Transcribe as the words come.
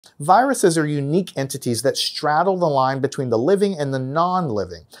Viruses are unique entities that straddle the line between the living and the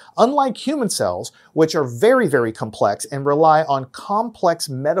non-living. Unlike human cells, which are very, very complex and rely on complex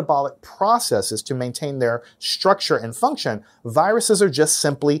metabolic processes to maintain their structure and function, viruses are just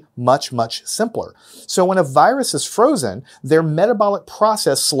simply much, much simpler. So when a virus is frozen, their metabolic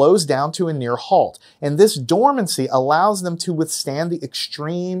process slows down to a near halt, and this dormancy allows them to withstand the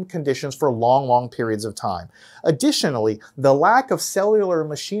extreme conditions for long, long periods of time. Additionally, the lack of cellular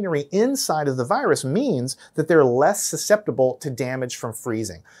machinery inside of the virus means that they're less susceptible to damage from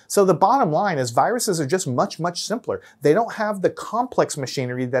freezing. So the bottom line is viruses are just much, much simpler. They don't have the complex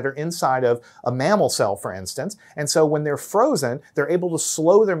machinery that are inside of a mammal cell, for instance, and so when they're frozen, they're able to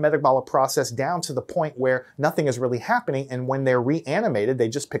slow their metabolic process down to the point where nothing is really happening, and when they're reanimated, they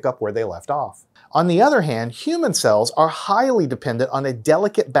just pick up where they left off. On the other hand, human cells are highly dependent on a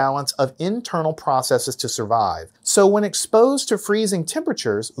delicate balance of internal processes to survive. So when exposed to freezing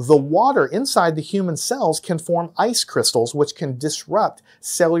temperatures, the water inside the human cells can form ice crystals, which can disrupt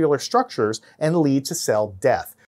cellular structures and lead to cell death.